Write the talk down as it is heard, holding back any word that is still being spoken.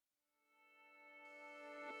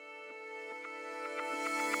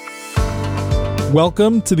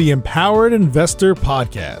Welcome to the Empowered Investor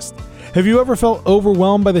Podcast. Have you ever felt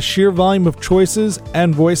overwhelmed by the sheer volume of choices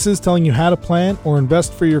and voices telling you how to plan or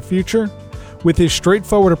invest for your future? With his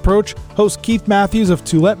straightforward approach, host Keith Matthews of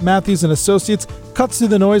Toulette Matthews & Associates cuts through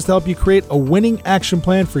the noise to help you create a winning action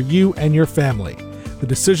plan for you and your family. The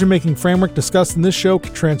decision-making framework discussed in this show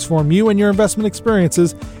can transform you and your investment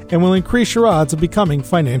experiences and will increase your odds of becoming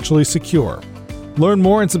financially secure. Learn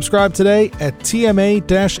more and subscribe today at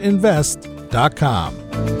tma-invest.com.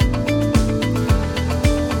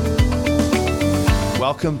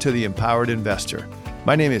 Welcome to the Empowered Investor.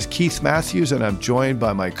 My name is Keith Matthews, and I'm joined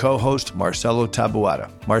by my co-host, Marcelo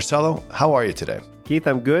Tabuada. Marcelo, how are you today? Keith,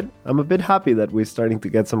 I'm good. I'm a bit happy that we're starting to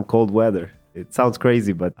get some cold weather. It sounds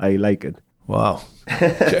crazy, but I like it. Wow.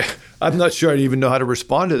 Okay. I'm not sure I even know how to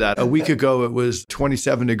respond to that. A week ago, it was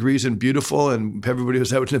 27 degrees and beautiful, and everybody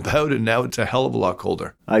was out and about, and now it's a hell of a lot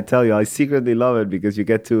colder. I tell you, I secretly love it because you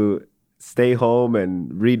get to stay home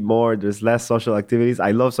and read more. There's less social activities.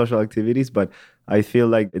 I love social activities, but I feel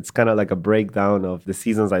like it's kind of like a breakdown of the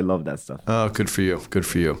seasons. I love that stuff. Oh, good for you. Good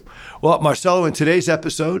for you. Well, Marcelo, in today's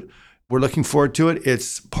episode, we're looking forward to it.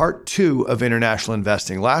 It's part 2 of international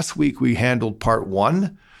investing. Last week, we handled part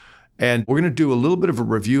 1, and we're going to do a little bit of a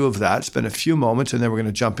review of that, spend a few moments, and then we're going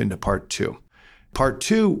to jump into part 2. Part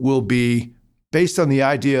 2 will be based on the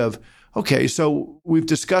idea of, okay, so we've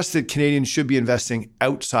discussed that Canadians should be investing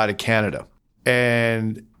outside of Canada.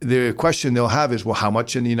 And the question they'll have is, well, how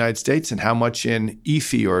much in the United States and how much in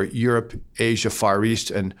EFI or Europe, Asia, Far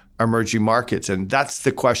East, and emerging markets? And that's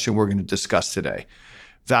the question we're going to discuss today.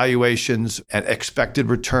 Valuations and expected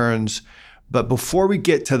returns. But before we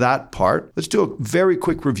get to that part, let's do a very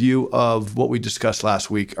quick review of what we discussed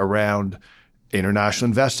last week around international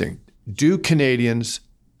investing. Do Canadians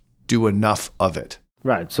do enough of it?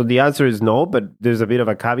 Right. So the answer is no, but there's a bit of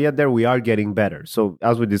a caveat there. We are getting better. So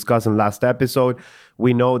as we discussed in last episode,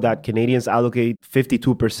 we know that Canadians allocate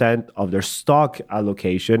 52% of their stock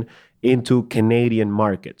allocation into Canadian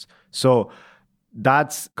markets. So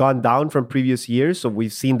that's gone down from previous years. So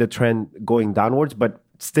we've seen the trend going downwards, but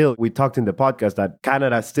still, we talked in the podcast that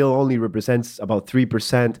Canada still only represents about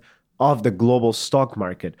 3% of the global stock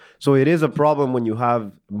market. So it is a problem when you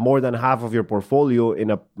have more than half of your portfolio in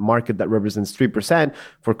a market that represents 3%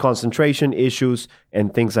 for concentration issues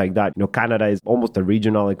and things like that. You know, Canada is almost a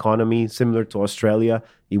regional economy, similar to Australia.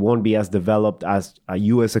 It won't be as developed as a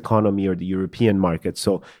US economy or the European market.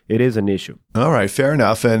 So it is an issue. All right, fair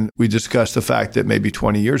enough. And we discussed the fact that maybe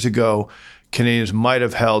 20 years ago, Canadians might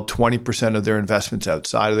have held 20% of their investments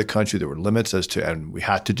outside of the country. There were limits and we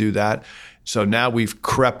had to do that. So now we've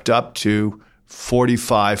crept up to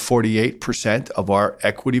 45, 48% of our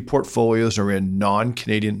equity portfolios are in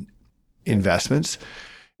non-Canadian investments.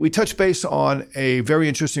 We touched base on a very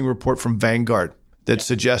interesting report from Vanguard that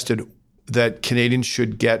suggested that Canadians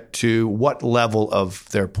should get to what level of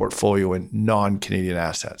their portfolio in non-Canadian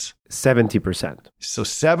assets? 70%. So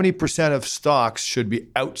 70% of stocks should be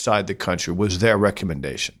outside the country was their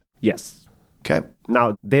recommendation. Yes. Okay.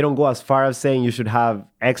 Now, they don't go as far as saying you should have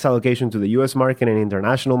X allocation to the US market and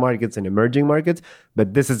international markets and emerging markets,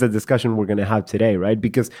 but this is a discussion we're going to have today, right?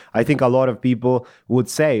 Because I think a lot of people would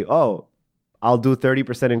say, oh, I'll do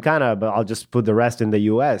 30% in Canada, but I'll just put the rest in the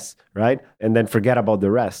US, right? And then forget about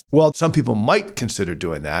the rest. Well, some people might consider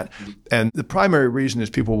doing that. And the primary reason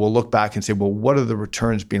is people will look back and say, well, what are the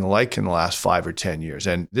returns been like in the last 5 or 10 years?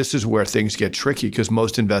 And this is where things get tricky because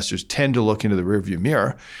most investors tend to look into the rearview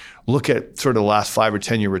mirror, look at sort of the last 5 or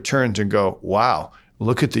 10 year returns and go, wow,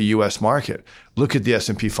 look at the US market. Look at the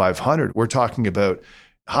S&P 500. We're talking about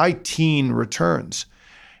high teen returns,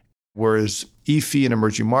 whereas EFI and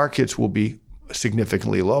emerging markets will be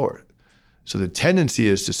significantly lower. So the tendency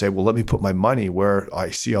is to say, well, let me put my money where I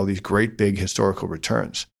see all these great big historical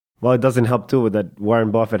returns. Well, it doesn't help too that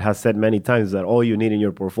Warren Buffett has said many times that all you need in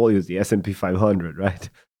your portfolio is the S&P 500, right?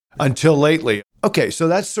 Until lately. Okay, so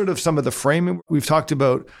that's sort of some of the framing. We've talked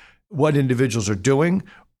about what individuals are doing.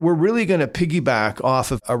 We're really going to piggyback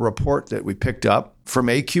off of a report that we picked up from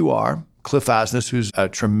AQR, Cliff Asness, who's a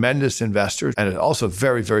tremendous investor and also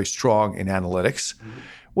very, very strong in analytics. Mm-hmm.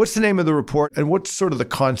 What's the name of the report and what's sort of the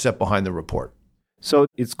concept behind the report? So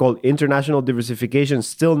it's called International Diversification,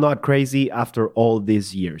 still not crazy after all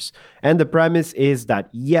these years. And the premise is that,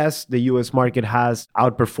 yes, the US market has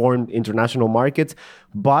outperformed international markets,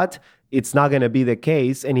 but it's not going to be the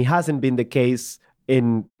case. And it hasn't been the case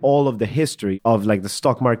in all of the history of like the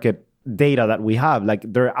stock market data that we have. Like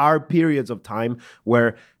there are periods of time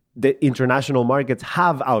where the international markets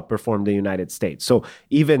have outperformed the United States. So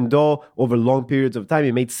even though over long periods of time,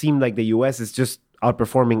 it may seem like the US is just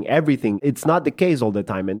outperforming everything. It's not the case all the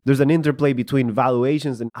time. And there's an interplay between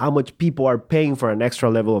valuations and how much people are paying for an extra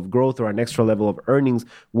level of growth or an extra level of earnings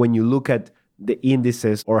when you look at the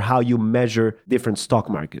indices or how you measure different stock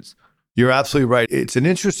markets. You're absolutely right. It's an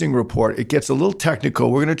interesting report. It gets a little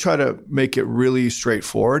technical. We're going to try to make it really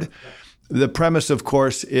straightforward. The premise, of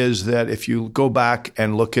course, is that if you go back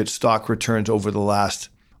and look at stock returns over the last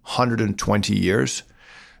 120 years,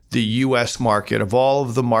 the U.S. market, of all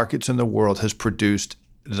of the markets in the world, has produced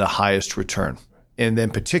the highest return. And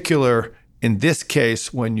in particular, in this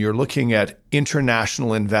case, when you're looking at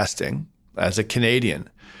international investing as a Canadian,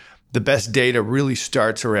 the best data really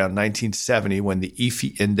starts around 1970 when the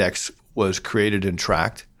EFI index was created and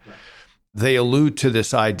tracked. They allude to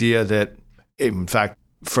this idea that, in fact,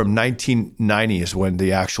 from 1990 is when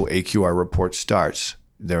the actual AQR report starts,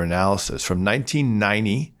 their analysis. From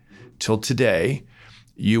 1990 till today,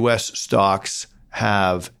 U.S. stocks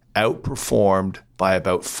have outperformed by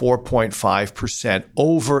about 4.5%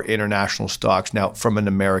 over international stocks, now from an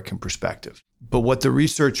American perspective. But what the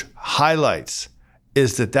research highlights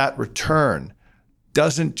is that return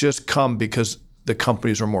doesn't just come because the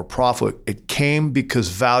companies are more profitable. It came because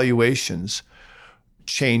valuations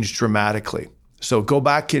changed dramatically. So go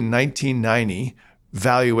back in 1990,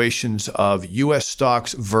 valuations of U.S.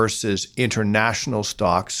 stocks versus international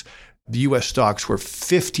stocks, the U.S. stocks were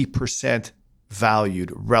 50%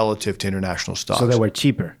 valued relative to international stocks. So they were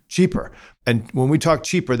cheaper. Cheaper. And when we talk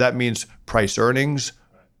cheaper, that means price earnings,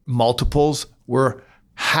 multiples were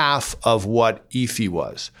half of what EFI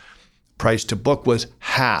was. Price to book was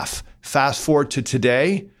half. Fast forward to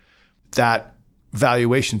today, that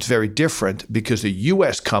valuation is very different because the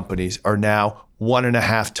U.S. companies are now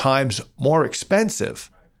 1.5 times more expensive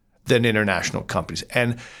than international companies.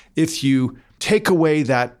 And if you take away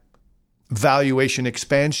that valuation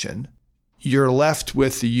expansion, you're left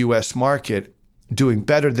with the U.S. market doing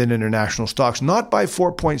better than international stocks, not by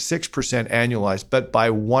 4.6% annualized, but by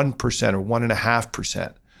 1% or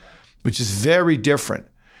 1.5%, which is very different.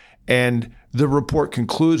 And the report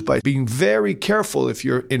concludes by being very careful if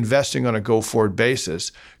you're investing on a go-forward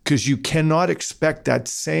basis, because you cannot expect that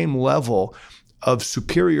same level of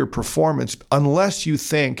superior performance unless you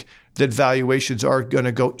think that valuations are going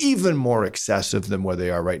to go even more excessive than where they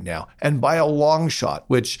are right now. And by a long shot,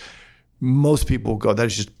 which most people go, that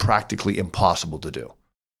is just practically impossible to do.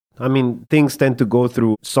 I mean, things tend to go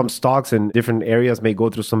through, some stocks in different areas may go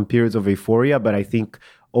through some periods of euphoria, but I think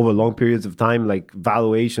over long periods of time, like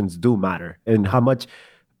valuations do matter. And how much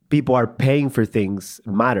people are paying for things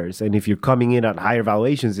matters. And if you're coming in at higher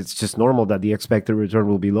valuations, it's just normal that the expected return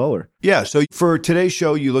will be lower. Yeah. So for today's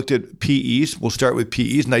show, you looked at PEs. We'll start with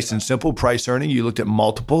PEs, nice and simple, price earning. You looked at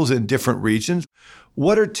multiples in different regions.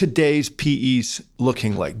 What are today's PEs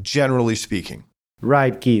looking like, generally speaking?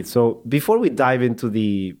 Right, Keith. So before we dive into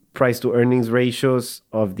the price to earnings ratios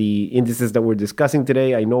of the indices that we're discussing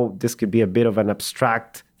today, I know this could be a bit of an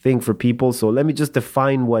abstract thing for people. So let me just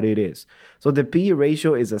define what it is. So the PE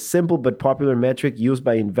ratio is a simple but popular metric used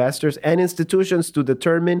by investors and institutions to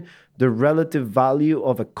determine the relative value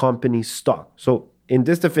of a company's stock. So in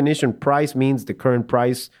this definition, price means the current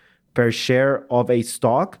price per share of a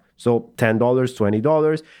stock. So $10,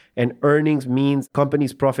 $20. And earnings means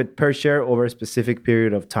company's profit per share over a specific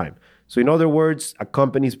period of time. So in other words, a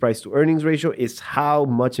company's price to earnings ratio is how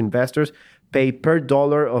much investors pay per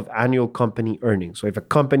dollar of annual company earnings. So if a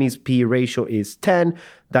company's PE ratio is 10,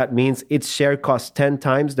 that means its share costs 10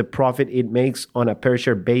 times the profit it makes on a per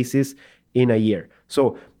share basis in a year.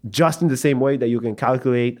 So just in the same way that you can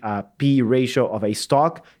calculate a PE ratio of a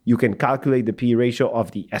stock, you can calculate the PE ratio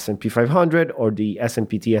of the S&P 500 or the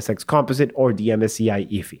S&P TSX Composite or the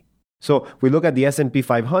MSCI EFI. So if we look at the S&P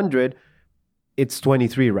 500, it's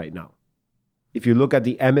 23 right now. If you look at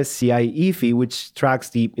the MSCI EFI, which tracks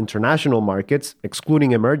the international markets,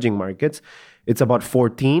 excluding emerging markets, it's about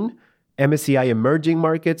 14. MSCI emerging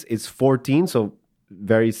markets is 14, so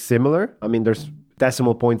very similar. I mean, there's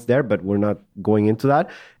decimal points there, but we're not going into that.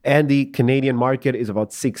 And the Canadian market is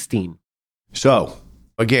about 16. So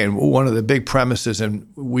again, one of the big premises, and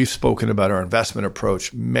we've spoken about our investment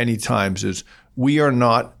approach many times, is we are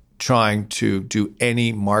not trying to do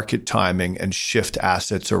any market timing and shift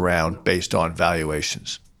assets around based on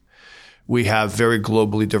valuations. We have very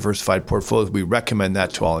globally diversified portfolios. We recommend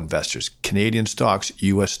that to all investors: Canadian stocks,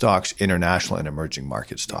 U.S. stocks, international and emerging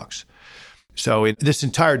market stocks. So in this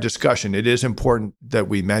entire discussion, it is important that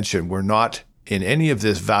we mention we're not in any of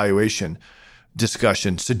this valuation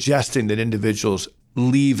discussion suggesting that individuals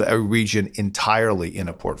leave a region entirely in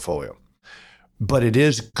a portfolio. But it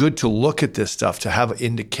is good to look at this stuff to have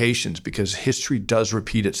indications because history does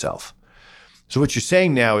repeat itself. So what you're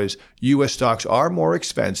saying now is U.S. stocks are more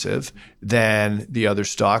expensive than the other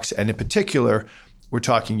stocks. And in particular, we're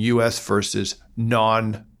talking U.S. versus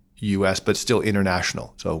non-U.S., but still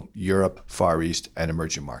international. So Europe, Far East, and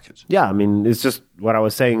emerging markets. Yeah, I mean, it's just what I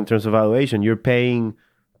was saying in terms of valuation. You're paying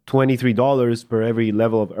 $23 per every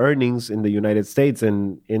level of earnings in the United States,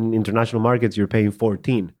 and in international markets, you're paying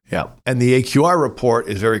 14. Yeah. And the AQR report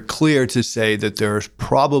is very clear to say that there's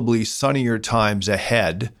probably sunnier times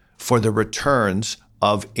ahead for the returns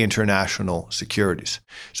of international securities.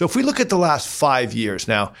 So if we look at the last 5 years,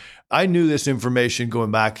 now, I knew this information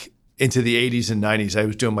going back into the 80s and 90s. I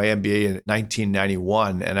was doing my MBA in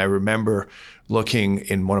 1991, and I remember looking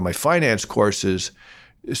in one of my finance courses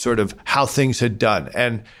sort of how things had done.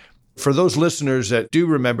 And for those listeners that do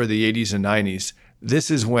remember the 80s and 90s,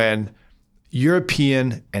 this is when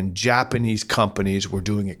European and Japanese companies were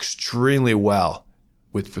doing extremely well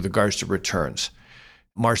with regards to returns.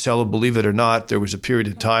 Marcelo, believe it or not, there was a period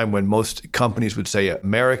of time when most companies would say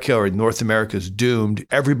America or North America is doomed.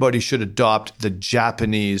 Everybody should adopt the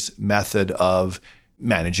Japanese method of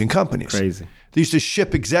managing companies. Crazy. They used to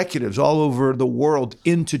ship executives all over the world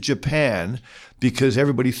into Japan because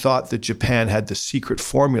everybody thought that Japan had the secret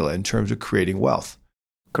formula in terms of creating wealth.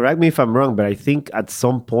 Correct me if I'm wrong, but I think at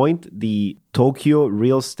some point, the Tokyo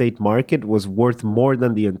real estate market was worth more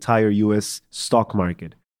than the entire US stock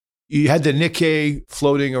market. You had the Nikkei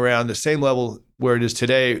floating around the same level where it is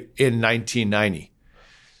today in 1990.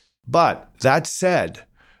 But that said,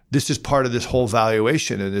 this is part of this whole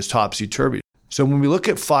valuation and this topsy-turvy. So when we look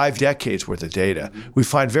at 5 decades worth of data, we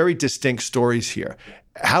find very distinct stories here.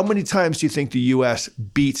 How many times do you think the U.S.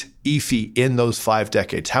 beat IFI in those 5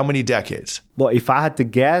 decades? How many decades? Well, if I had to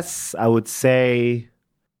guess, I would say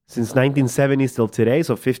since 1970 till today,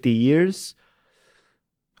 so 50 years,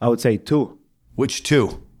 I would say 2. Which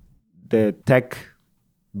 2? The tech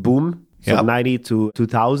boom, so 90 to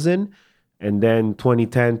 2000, and then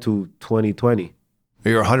 2010 to 2020.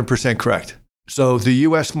 You're 100% correct. So the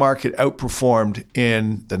U.S. market outperformed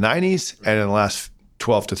in the 90s and in the last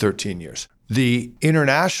 12 to 13 years. The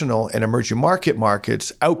international and emerging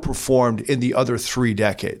markets outperformed in the other 3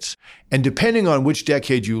 decades. And depending on which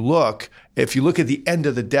decade you look, if you look at the end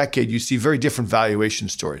of the decade, you see very different valuation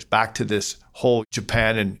stories. Back to this whole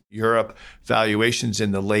Japan and Europe valuations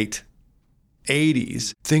in the late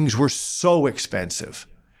 80s, things were so expensive.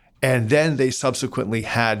 And then they subsequently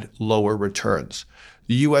had lower returns.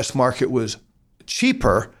 The U.S. market was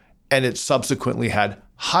cheaper and it subsequently had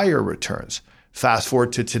higher returns. Fast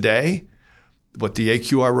forward to today, what the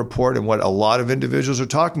AQR report and what a lot of individuals are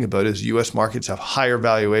talking about is U.S. markets have higher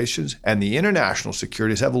valuations and the international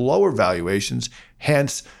securities have lower valuations,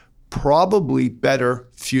 hence probably better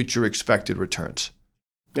future expected returns.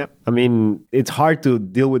 Yeah, I mean, it's hard to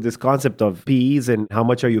deal with this concept of PEs and how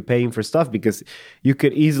much are you paying for stuff, because you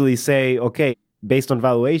could easily say, okay, based on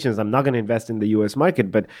valuations, I'm not going to invest in the US market,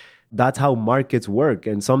 but that's how markets work.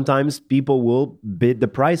 And sometimes people will bid the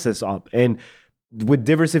prices up. And with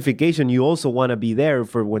diversification, you also want to be there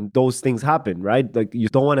for when those things happen, right? Like you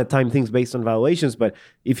don't want to time things based on valuations, but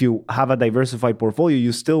if you have a diversified portfolio,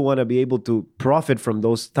 you still want to be able to profit from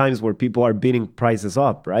those times where people are bidding prices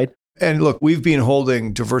up, right? And look, we've been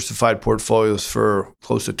holding diversified portfolios for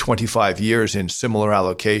close to 25 years in similar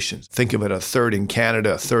allocations. Think of it, a third in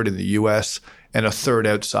Canada, a third in the US, and a third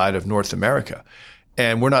outside of North America.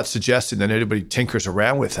 And we're not suggesting that anybody tinkers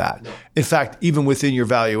around with that. No. In fact, even within your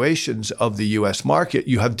valuations of the US market,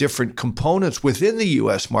 you have different components within the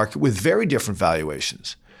US market with very different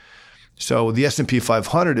valuations. So the S&P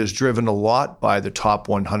 500 is driven a lot by the top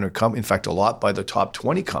 100 companies, in fact, a lot by the top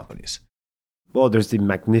 20 companies. Well, there's the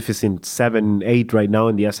magnificent 7, 8 right now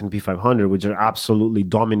in the S&P 500, which are absolutely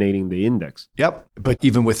dominating the index. Yep. But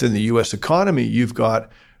even within the U.S. economy, you've got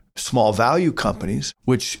small value companies,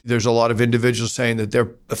 which there's a lot of individuals saying that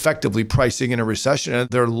they're effectively pricing in a recession and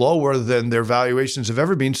they're lower than their valuations have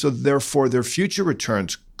ever been. So therefore, their future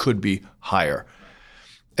returns could be higher.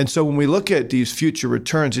 And so when we look at these future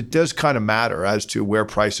returns, it does kind of matter as to where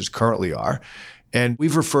prices currently are. And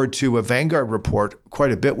we've referred to a Vanguard report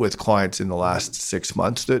quite a bit with clients in the last 6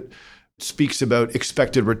 months that speaks about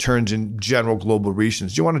expected returns in general global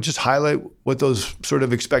regions. Do you want to just highlight what those sort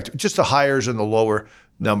of expect, just the higher and the lower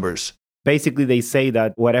numbers? Basically, they say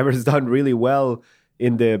that whatever's done really well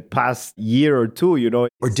in the past year or two,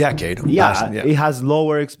 or decade. It has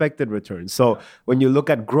lower expected returns. So when you look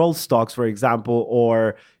at growth stocks, for example,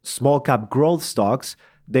 or small cap growth stocks,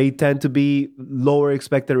 they tend to be lower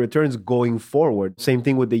expected returns going forward. Same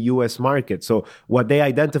thing with the US market. So what they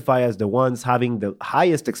identify as the ones having the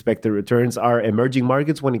highest expected returns are emerging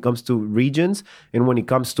markets when it comes to regions. And when it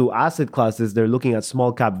comes to asset classes, they're looking at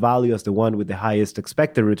small cap value as the one with the highest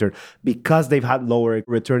expected return because they've had lower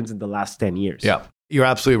returns in the last 10 years. Yeah. You're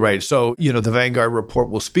absolutely right. So, the Vanguard report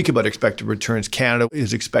will speak about expected returns. Canada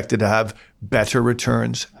is expected to have better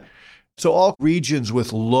returns. So all regions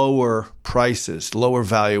with lower prices, lower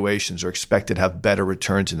valuations are expected to have better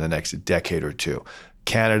returns in the next decade or two.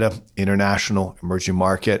 Canada, international, emerging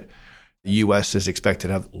market. The US is expected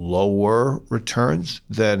to have lower returns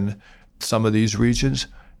than some of these regions.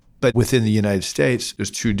 But within the United States,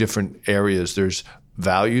 there's two different areas. There's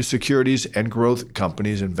value securities and growth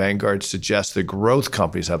companies, and Vanguard suggests the growth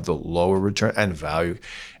companies have the lower return and value.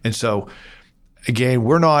 And so, again,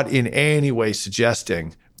 we're not in any way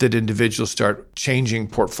suggesting that individuals start changing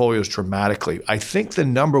portfolios dramatically. I think the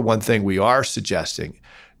number one thing we are suggesting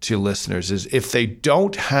to listeners is if they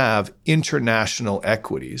don't have international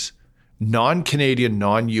equities, non-Canadian,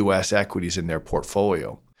 non-US equities in their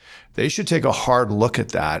portfolio, they should take a hard look at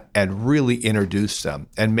that and really introduce them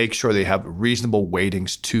and make sure they have reasonable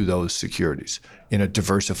weightings to those securities in a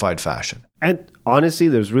diversified fashion. And honestly,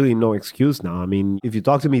 there's really no excuse now. I mean, if you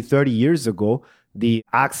talked to me 30 years ago, the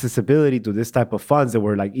accessibility to this type of funds that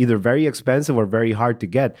were like either very expensive or very hard to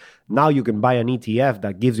get. Now you can buy an ETF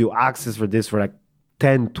that gives you access for this for like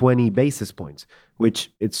 10, 20 basis points,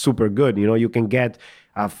 which it's super good. You can get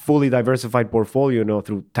a fully diversified portfolio,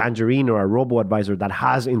 through Tangerine or a robo-advisor that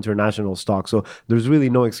has international stocks. So there's really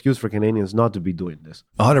no excuse for Canadians not to be doing this.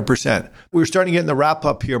 100%. We're starting to get in the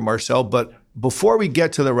wrap-up here, Marcel, but before we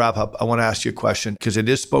get to the wrap-up, I want to ask you a question because it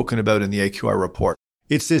is spoken about in the AQR report.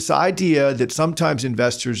 It's this idea that sometimes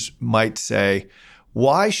investors might say,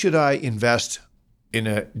 why should I invest in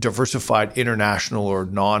a diversified international or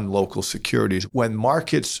non-local securities when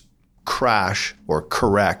markets crash or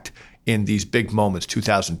correct in these big moments,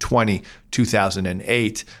 2020,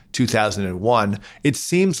 2008, 2001? It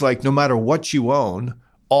seems like no matter what you own,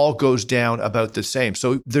 all goes down about the same.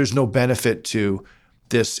 So there's no benefit to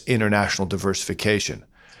this international diversification.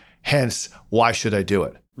 Hence, why should I do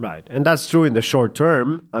it? Right. And that's true in the short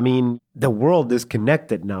term. I mean, the world is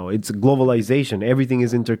connected now. It's globalization. Everything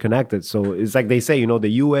is interconnected. So it's like they say, the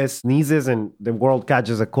US sneezes and the world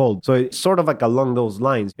catches a cold. So it's sort of like along those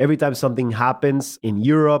lines. Every time something happens in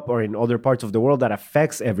Europe or in other parts of the world that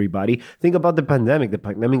affects everybody, think about the pandemic. The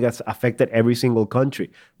pandemic has affected every single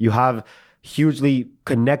country. You have hugely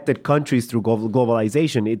connected countries through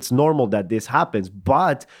globalization. It's normal that this happens,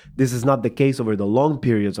 but this is not the case over the long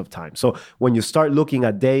periods of time. So when you start looking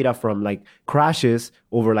at data from like crashes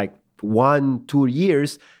over like 1-2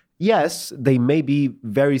 years, yes, they may be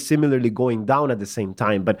very similarly going down at the same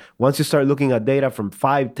time. But once you start looking at data from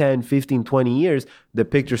 5, 10, 15, 20 years, the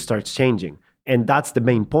picture starts changing. And that's the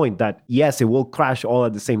main point, that yes, it will crash all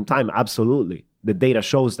at the same time. Absolutely. The data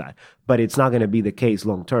shows that, but it's not going to be the case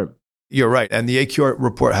long term. You're right. And the AQR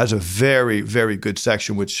report has a very, very good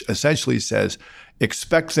section, which essentially says,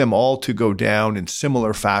 expect them all to go down in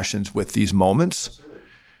similar fashions with these moments.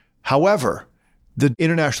 However, the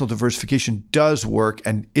international diversification does work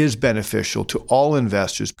and is beneficial to all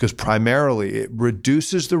investors because primarily it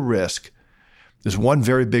reduces the risk. There's one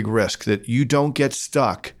very big risk that you don't get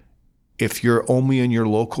stuck if you're only in your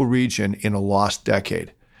local region in a lost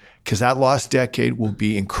decade. Because that lost decade will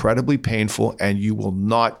be incredibly painful and you will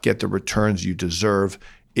not get the returns you deserve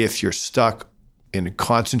if you're stuck in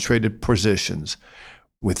concentrated positions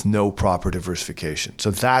with no proper diversification.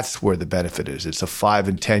 So that's where the benefit is. It's a 5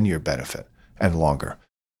 and 10 year benefit and longer.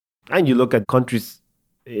 And you look at countries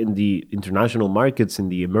in the international markets, in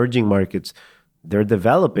the emerging markets, they're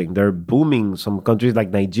developing, they're booming. Some countries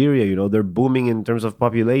like Nigeria, they're booming in terms of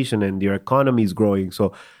population and their economy is growing.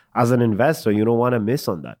 So as an investor, you don't want to miss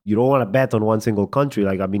on that. You don't want to bet on one single country.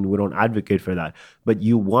 We don't advocate for that. But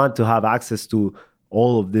you want to have access to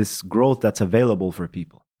all of this growth that's available for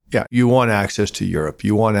people. Yeah, you want access to Europe.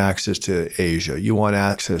 You want access to Asia. You want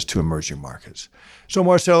access to emerging markets. So,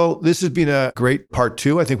 Marcelo, this has been a great part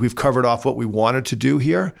 2. I think we've covered off what we wanted to do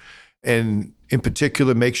here. And in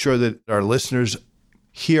particular, make sure that our listeners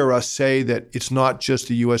hear us say that it's not just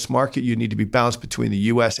the U.S. market. You need to be balanced between the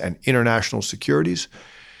U.S. and international securities.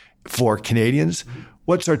 For Canadians,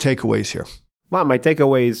 what's our takeaways here? Well, my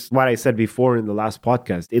takeaway is what I said before in the last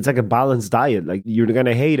podcast. It's like a balanced diet. Like you're going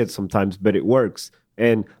to hate it sometimes, but it works.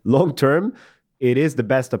 And long term, it is the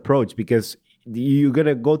best approach because you're going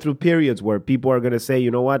to go through periods where people are going to say,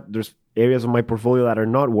 you know what, there's areas of my portfolio that are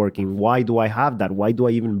not working. Why do I have that? Why do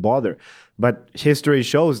I even bother? But history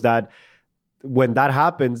shows that when that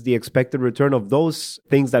happens, the expected return of those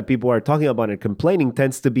things that people are talking about and complaining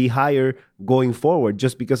tends to be higher going forward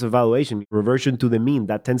just because of valuation. Reversion to the mean,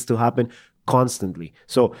 that tends to happen constantly.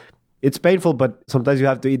 So it's painful, but sometimes you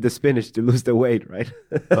have to eat the spinach to lose the weight, right?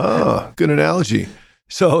 Oh, good analogy.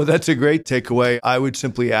 So that's a great takeaway. I would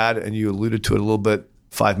simply add, and you alluded to it a little bit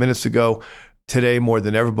 5 minutes ago, today more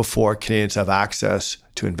than ever before, Canadians have access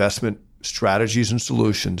to investment strategies and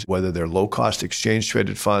solutions, whether they're low-cost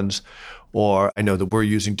exchange-traded funds, or I know that we're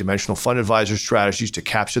using dimensional fund advisor strategies to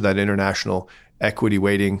capture that international equity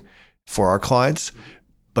weighting for our clients.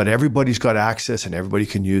 But everybody's got access and everybody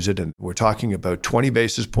can use it. And we're talking about 20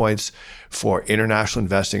 basis points for international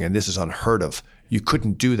investing, and this is unheard of. You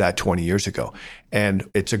couldn't do that 20 years ago. And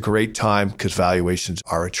it's a great time because valuations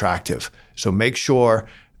are attractive. So make sure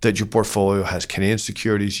that your portfolio has Canadian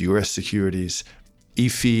securities, US securities,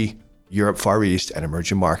 EFI, Europe, Far East, and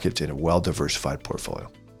emerging markets in a well-diversified portfolio.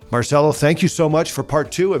 Marcelo, thank you so much for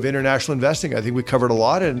part 2 of international investing. I think we covered a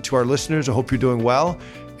lot. And to our listeners, I hope you're doing well.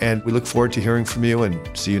 And we look forward to hearing from you and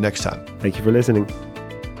see you next time. Thank you for listening.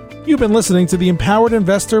 You've been listening to the Empowered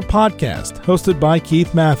Investor Podcast, hosted by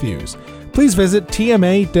Keith Matthews. Please visit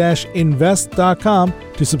tma-invest.com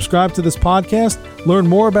to subscribe to this podcast, learn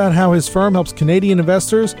more about how his firm helps Canadian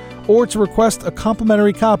investors, or to request a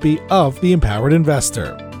complimentary copy of The Empowered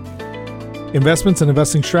Investor. Investments and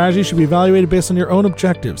investing strategies should be evaluated based on your own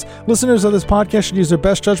objectives. Listeners of this podcast should use their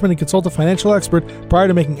best judgment and consult a financial expert prior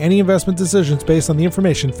to making any investment decisions based on the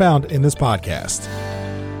information found in this podcast.